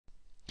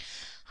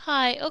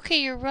Hi. Okay,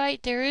 you're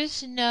right. There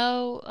is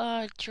no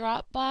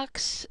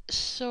Dropbox,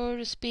 so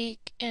to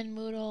speak, in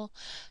Moodle,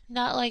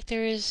 not like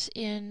there is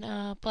in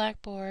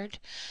Blackboard.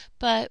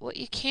 But what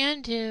you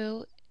can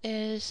do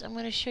is I'm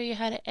going to show you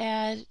how to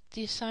add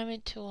the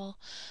assignment tool.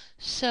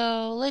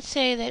 So let's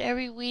say that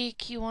every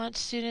week you want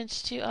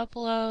students to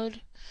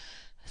upload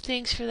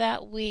things for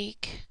that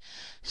week.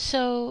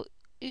 So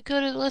you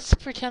go to, let's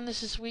pretend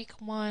this is week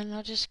 1.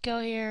 I'll just go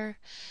here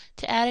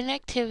to add an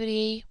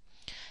activity.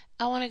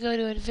 I want to go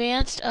to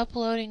advanced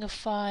uploading of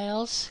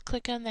files.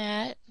 Click on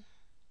that.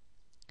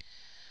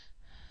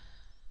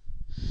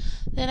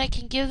 Then I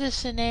can give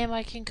this a name.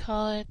 I can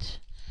call it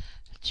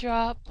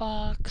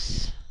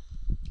Dropbox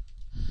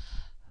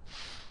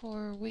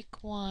for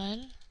week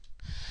 1.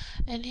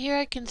 And here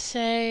I can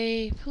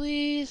say,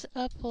 please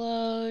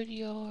upload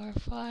your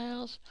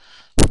files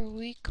for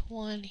week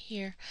 1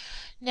 here.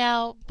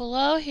 Now,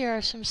 below here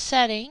are some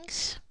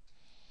settings.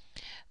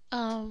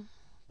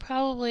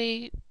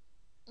 Probably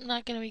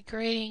not going to be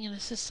grading in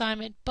this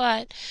assignment,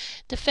 but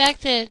the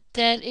fact that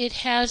it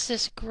has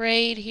this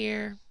grade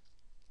here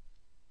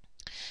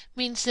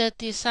means that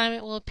the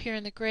assignment will appear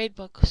in the grade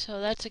book, so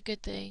that's a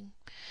good thing.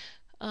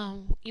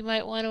 You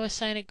might want to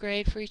assign a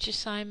grade for each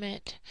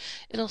assignment.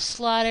 It'll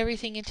slot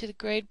everything into the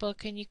grade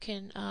book and you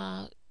can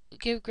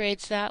give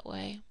grades that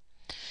way.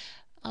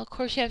 Of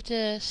course, you have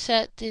to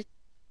set the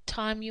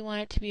time you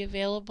want it to be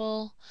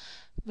available,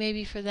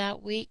 maybe for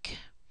that week.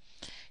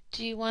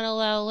 Do you want to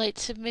allow late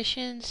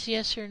submissions?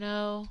 Yes or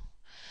no?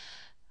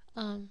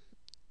 Um,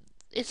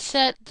 it's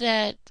set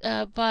that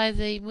by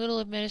the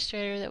Moodle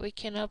administrator that we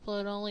can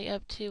upload only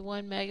up to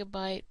 1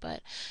 megabyte,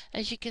 but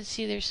as you can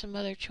see there's some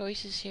other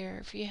choices here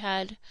if you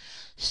had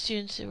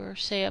students who were,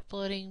 say,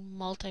 uploading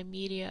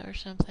multimedia or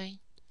something.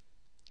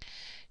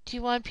 Do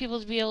you want people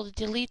to be able to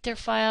delete their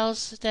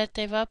files that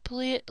they've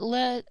uploaded?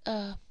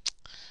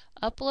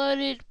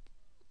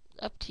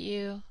 Up to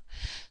you.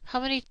 How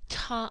many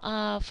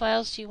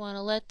files do you want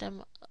to let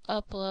them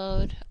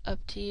upload? Up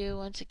to you.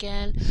 Once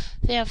again, if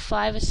they have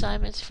 5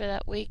 assignments for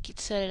that week, you'd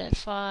set it at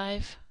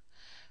 5.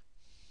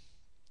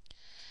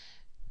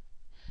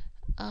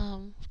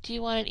 Do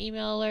you want an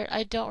email alert?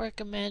 I don't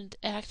recommend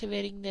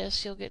activating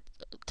this. You'll get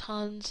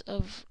tons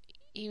of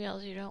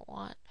emails you don't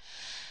want.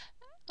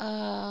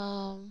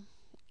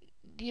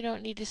 You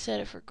don't need to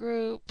set it for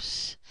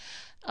groups.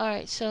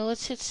 Alright, so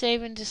let's hit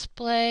save and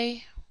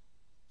display.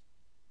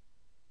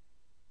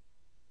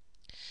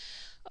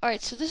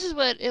 Alright, so this is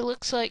what it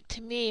looks like to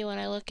me when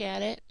I look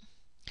at it.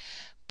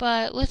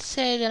 But let's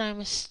say that I'm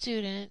a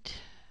student.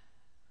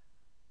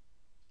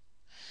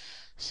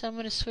 So I'm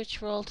going to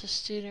switch role to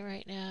student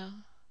right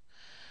now.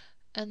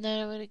 And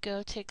then I'm going to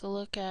go take a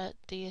look at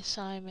the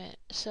assignment.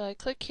 So I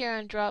click here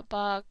on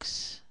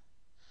Dropbox.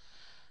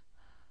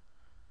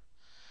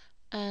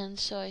 And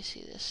so I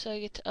see this. So I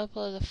get to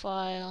upload the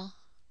file.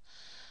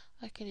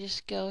 I can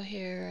just go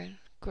here and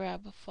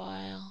grab a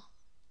file,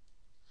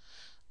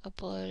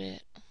 upload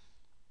it.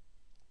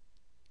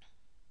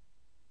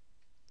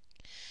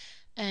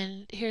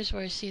 And here's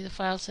where I see the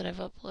files that I've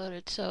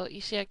uploaded. So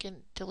you see I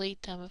can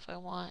delete them if I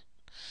want.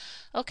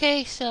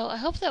 Okay, so I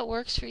hope that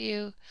works for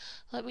you.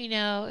 Let me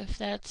know if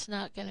that's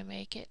not going to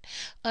make it.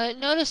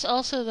 Notice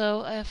also,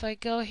 though, if I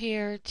go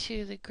here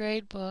to the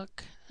grade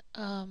book,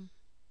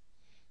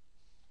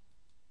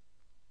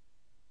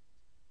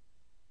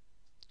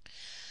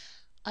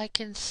 I'd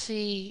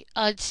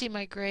see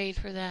my grade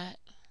for that.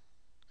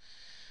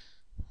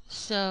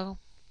 So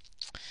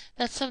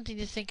that's something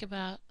to think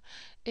about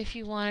if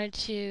you wanted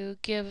to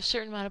give a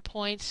certain amount of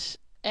points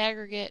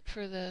aggregate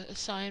for the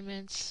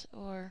assignments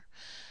or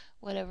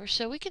whatever.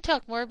 So we can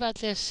talk more about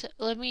this.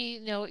 Let me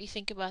know what you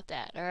think about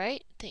that. All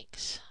right?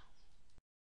 Thanks.